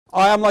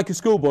I am like a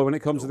schoolboy when it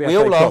comes to the We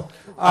FA all Cup.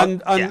 are.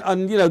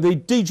 And you know, the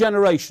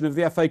degeneration of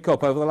the FA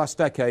Cup over the last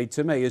decade,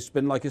 to me, has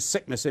been like a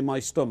sickness in my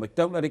stomach.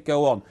 Don't let it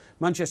go on.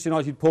 Manchester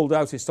United pulled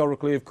out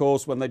historically, of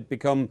course, when they'd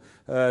become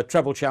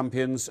treble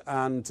champions,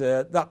 and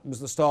that was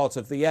the start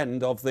of the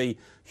end of the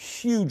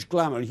huge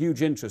glamour and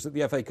huge interest that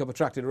the FA Cup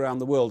attracted around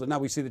the world. And now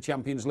we see the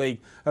Champions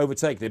League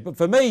overtaking it. But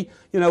for me,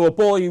 you know, a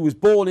boy who was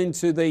born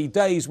into the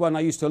days when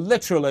I used to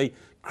literally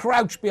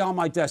crouch behind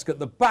my desk at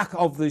the back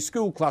of the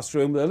school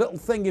classroom with a little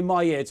thing in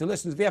my ear to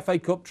listen to the FA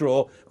Cup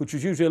draw, which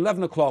was usually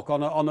 11 o'clock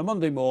on a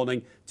Monday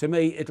morning. To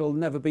me, it'll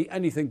never be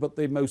anything but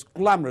the most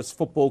glamorous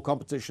football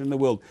competition in the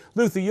world.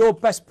 Luther, your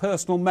best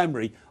personal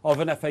memory of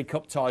an FA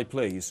Cup tie,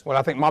 please. Well,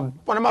 I think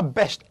one of my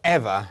best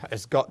ever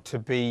has got to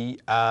be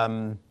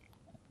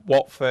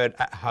Watford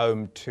at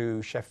home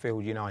to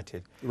Sheffield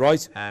United.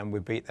 Right. And we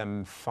beat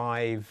them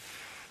 5-0,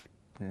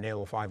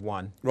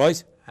 5-1.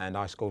 Right. And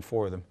I scored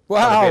 4 of them.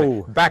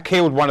 Wow!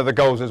 Backheeled one of the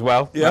goals as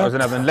well. Yeah. That was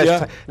another. And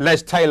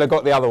Les Taylor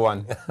got the other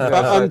one.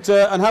 And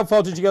how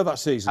far did you go that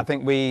season? I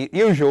think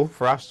usual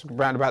for us,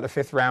 round about the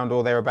 5th round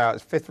or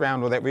thereabouts. 5th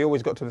round or there. We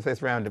always got to the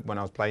 5th round when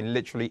I was playing,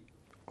 literally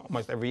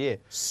almost every year.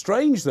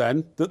 Strange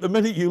then that the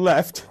minute you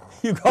left,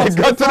 you got to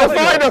the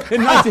final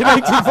in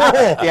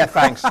 1984. Yeah,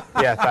 thanks.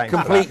 Yeah, thanks.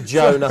 Complete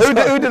Jonah. Who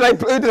did they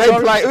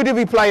play? Who did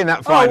we play in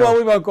that final? Oh, well,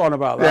 we won't go on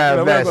about that.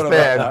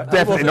 Yeah,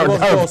 definitely not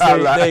go about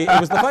that. It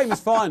was the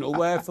famous final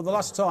where, for the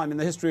last time in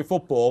the history of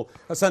football,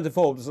 a centre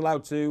forward was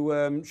allowed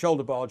to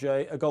shoulder barge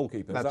a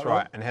goalkeeper. That's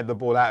right, and head the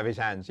ball out of his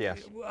hands.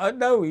 Yes.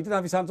 No, he didn't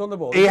have his hands on the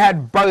ball. He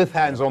had both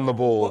hands on the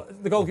ball.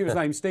 The goalkeeper's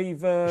name,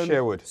 Steve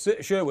Sherwood.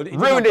 Sherwood.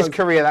 Ruined his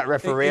career, that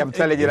referee. I'm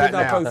telling you that now.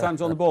 He didn't have both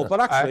hands on the ball, but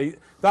actually,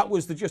 that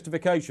was the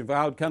justification for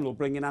Howard Kendall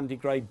bringing Andy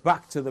Gray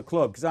back to the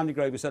club, because Andy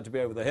Gray was said to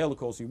be over the hill. Of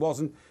course, he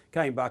wasn't.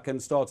 Came back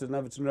and started an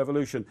Everton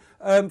revolution.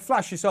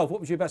 Flash, yourself, what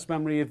was your best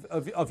memory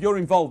of your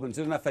involvement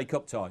in an FA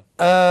Cup tie?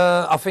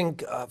 I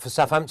think for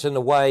Southampton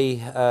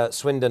away,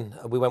 Swindon,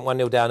 we went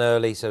 1-0 down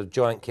early, so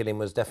giant killing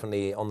was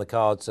definitely on the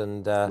cards.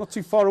 And not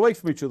too far away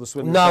from each other,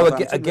 Swindon. No,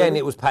 again,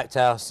 it was packed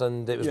house,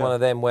 and it was one of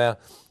them where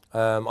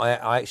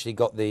I actually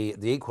got the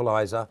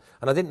equaliser,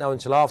 and I didn't know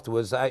until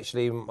afterwards that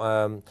actually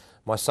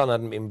my son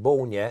hadn't been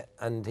born yet,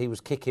 and he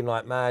was kicking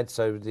like mad.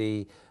 So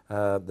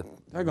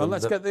hang on,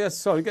 let's get this.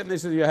 Sorry, getting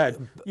this in your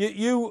head.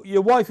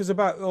 Your wife was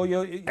about, or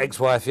your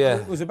ex-wife,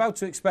 yeah, was about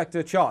to expect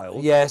a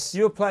child. Yes.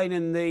 You were playing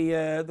in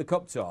the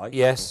cup tie.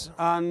 Yes.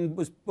 And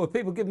were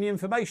people giving you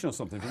information or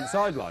something from the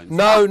sidelines?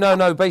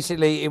 No.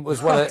 Basically, it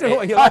was one of.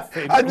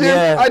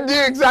 I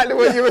knew exactly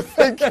what you were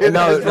thinking.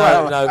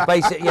 No.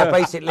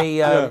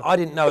 Basically, I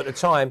didn't know at the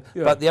time.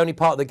 Yeah. But the only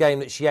part of the game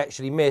that she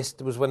actually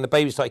missed was when the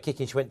baby started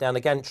kicking. She went down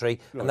the gantry,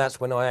 and that's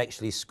when I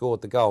actually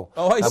scored the goal.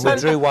 Oh, I see.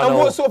 And we drew 1-1. And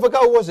what sort of a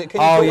goal was it?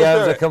 Can you it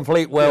was a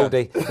complete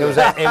worldie. Yeah.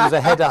 It was a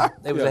header.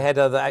 It was a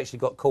header that actually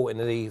got caught in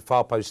the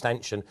far post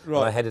stanchion, and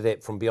I headed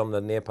it from beyond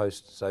the near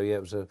post. So yeah, it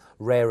was a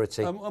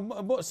rarity.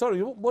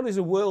 What is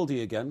a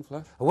worldie again,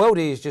 Flash? A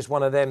worldie is just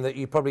one of them that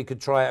you probably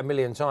could try it a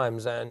million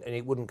times and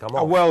it wouldn't come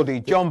off. A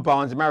worldie. John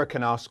Barnes,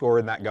 American are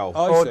scoring that goal.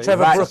 Or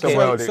Trevor Brooking.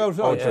 So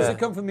does it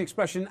come from the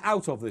expression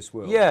 "out of this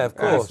world"? Yeah, of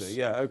course.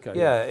 Yeah, okay.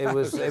 Yeah, it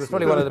was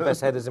probably one of the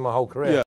best headers in my whole career. Yeah.